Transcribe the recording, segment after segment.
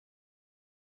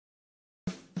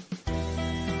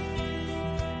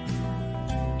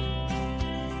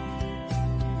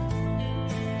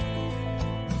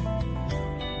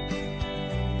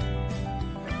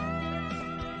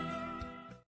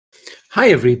Hi,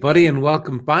 everybody, and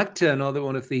welcome back to another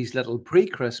one of these little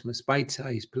pre-Christmas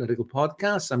bite-sized political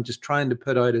podcasts. I'm just trying to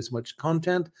put out as much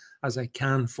content as I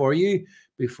can for you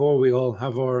before we all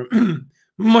have our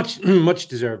much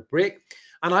deserved break.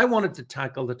 And I wanted to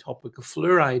tackle the topic of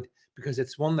fluoride because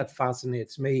it's one that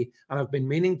fascinates me, and I've been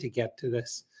meaning to get to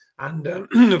this. And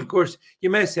of course, you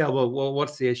may say, well,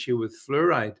 what's the issue with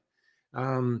fluoride?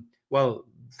 Well,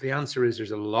 the answer is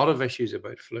there's a lot of issues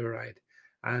about fluoride.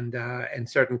 And in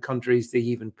certain countries, they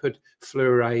even put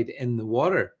fluoride in the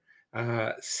water.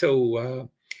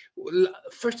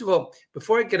 First of all,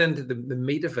 before I get into the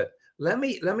meat of it, let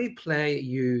me play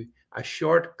you a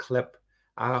short clip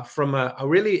from a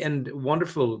really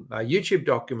wonderful YouTube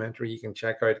documentary you can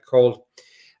check out called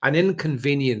 "An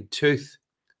Inconvenient Tooth."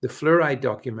 The fluoride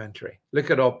documentary.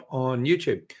 Look it up on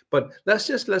YouTube. But let's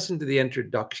just listen to the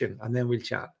introduction and then we'll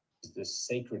chat. This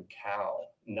sacred cow,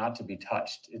 not to be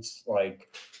touched. It's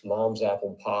like mom's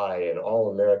apple pie and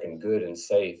all American good and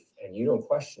safe, and you don't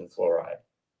question fluoride.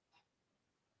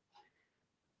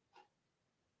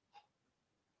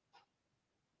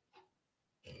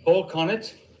 Paul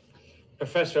Connett,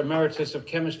 Professor Emeritus of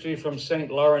Chemistry from St.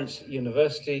 Lawrence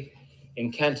University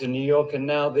in Canton, New York, and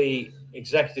now the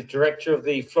Executive Director of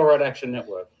the Flouride Action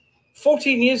Network.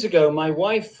 14 years ago, my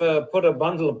wife put a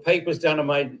bundle of papers down on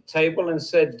my table and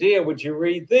said, "Dear, would you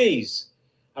read these?"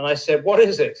 And I said, "What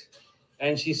is it?"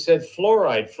 And she said,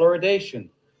 fluoridation.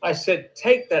 I said,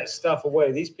 "Take that stuff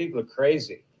away. These people are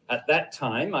crazy." At that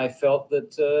time, I felt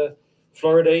that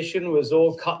fluoridation was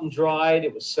all cut and dried.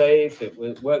 It was safe. It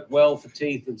worked well for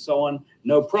teeth and so on.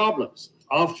 No problems.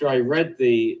 After I read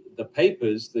the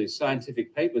papers, the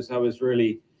scientific papers, I was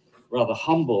really rather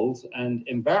humbled and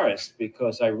embarrassed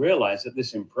because I realized that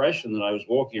this impression that I was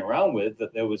walking around with,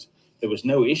 that there was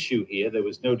no issue here, there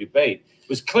was no debate,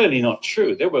 was clearly not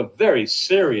true. There were very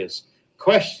serious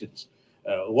questions.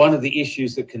 One of the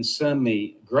issues that concerned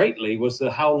me greatly was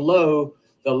how low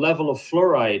the level of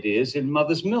fluoride is in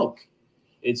mother's milk.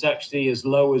 It's actually as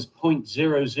low as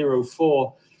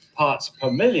 0.004 parts per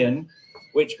million,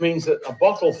 which means that a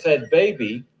bottle-fed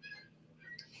baby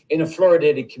in a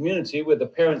fluoridated community where the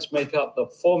parents make up the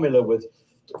formula with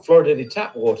fluoridated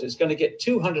tap water is going to get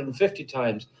 250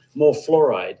 times more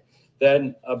fluoride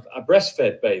than a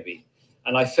breastfed baby.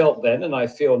 And I felt then, and I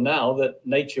feel now, that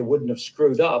nature wouldn't have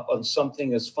screwed up on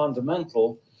something as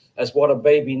fundamental as what a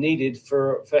baby needed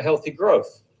for healthy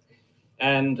growth.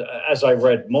 And as I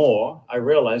read more, I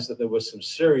realized that there were some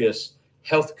serious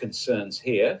health concerns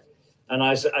here. And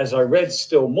as I read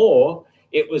still more,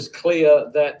 it was clear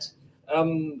that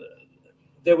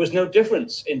there was no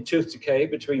difference in tooth decay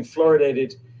between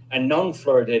fluoridated and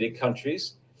non-fluoridated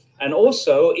countries. And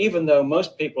also, even though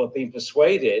most people have been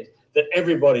persuaded that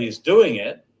everybody is doing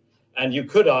it, and you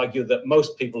could argue that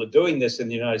most people are doing this in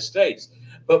the United States,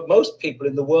 but most people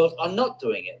in the world are not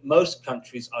doing it. Most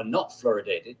countries are not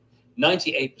fluoridated.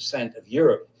 98% of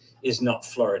Europe is not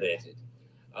fluoridated.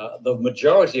 The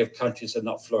majority of countries are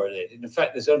not fluoridated. In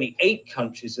fact, there's only 8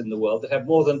 countries in the world that have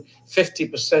more than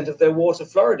 50% of their water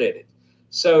fluoridated.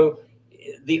 So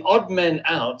the odd men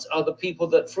out are the people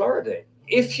that fluoridate.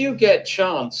 If you get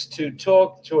chance to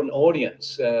talk to an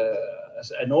audience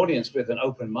with an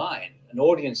open mind, an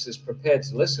audience is prepared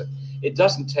to listen, it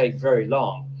doesn't take very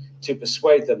long to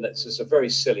persuade them that this is a very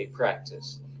silly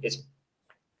practice.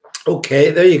 Okay,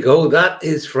 there you go. That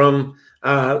is from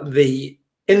the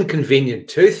Inconvenient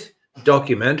Tooth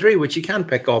documentary, which you can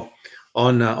pick up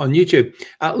on YouTube.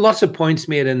 Lots of points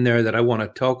made in there that I want to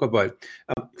talk about.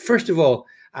 First of all,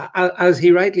 as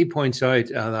he rightly points out,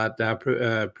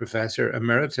 that Professor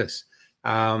Emeritus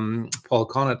Paul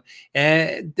Connett,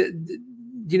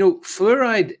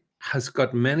 fluoride has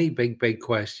got many big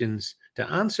questions to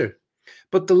answer,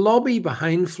 but the lobby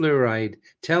behind fluoride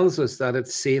tells us that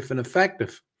it's safe and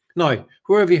effective. Now,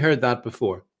 where have you heard that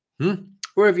before?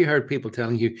 Where have you heard people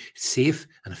telling you it's safe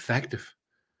and effective?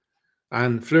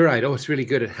 And fluoride, it's really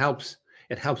good. It helps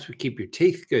keep your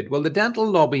teeth good. Well, the dental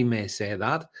lobby may say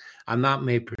that, and that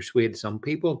may persuade some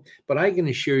people. But I can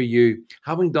assure you,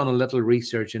 having done a little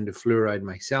research into fluoride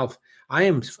myself, I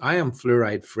am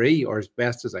fluoride free, or as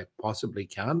best as I possibly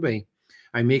can be.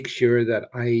 I make sure that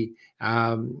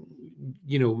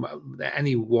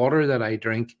any water that I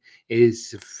drink is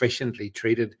sufficiently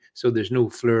treated, so there's no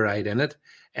fluoride in it.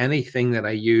 Anything that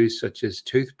I use, such as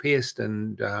toothpaste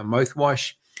and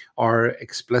mouthwash, are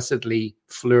explicitly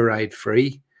fluoride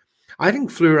free. I think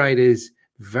fluoride is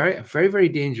a very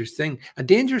dangerous thing, a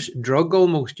dangerous drug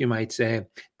almost, you might say,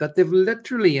 that they've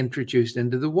literally introduced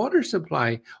into the water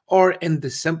supply or into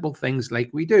simple things like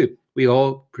we do. We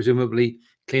all presumably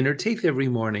clean our teeth every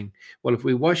morning. Well, if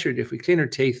we clean our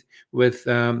teeth with,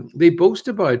 they boast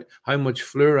about how much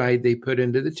fluoride they put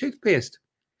into the toothpaste.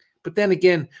 But then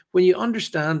again, when you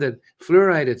understand that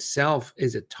fluoride itself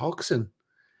is a toxin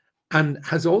and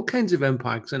has all kinds of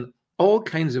impacts in all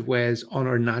kinds of ways on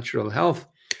our natural health,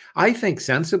 I think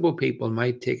sensible people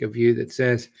might take a view that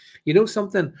says, you know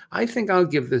something, I think I'll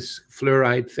give this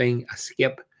fluoride thing a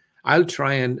skip. I'll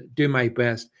try and do my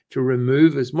best to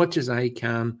remove as much as I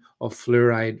can of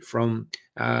fluoride from,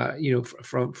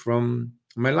 from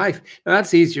my life. Now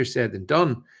that's easier said than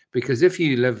done, because if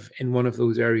you live in one of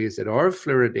those areas that are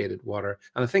fluoridated water,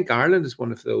 and I think Ireland is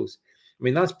one of those, I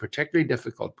mean, that's particularly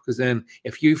difficult, because then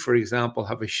if you, for example,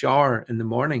 have a shower in the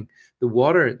morning, the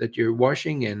water that you're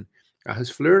washing in has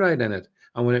fluoride in it.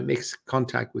 And when it makes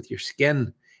contact with your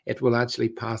skin, it will actually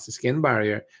pass the skin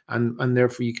barrier, and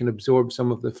therefore you can absorb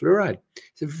some of the fluoride.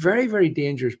 It's a very, very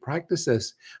dangerous practice,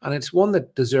 this, and it's one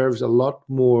that deserves a lot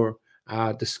more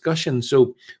discussion.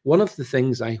 So one of the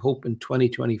things I hope in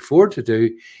 2024 to do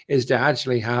is to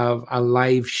actually have a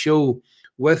live show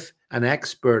with an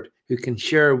expert who can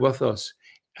share with us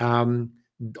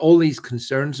all these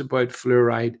concerns about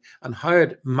fluoride and how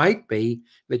it might be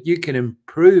that you can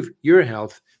improve your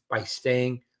health by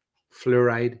staying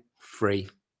fluoride free.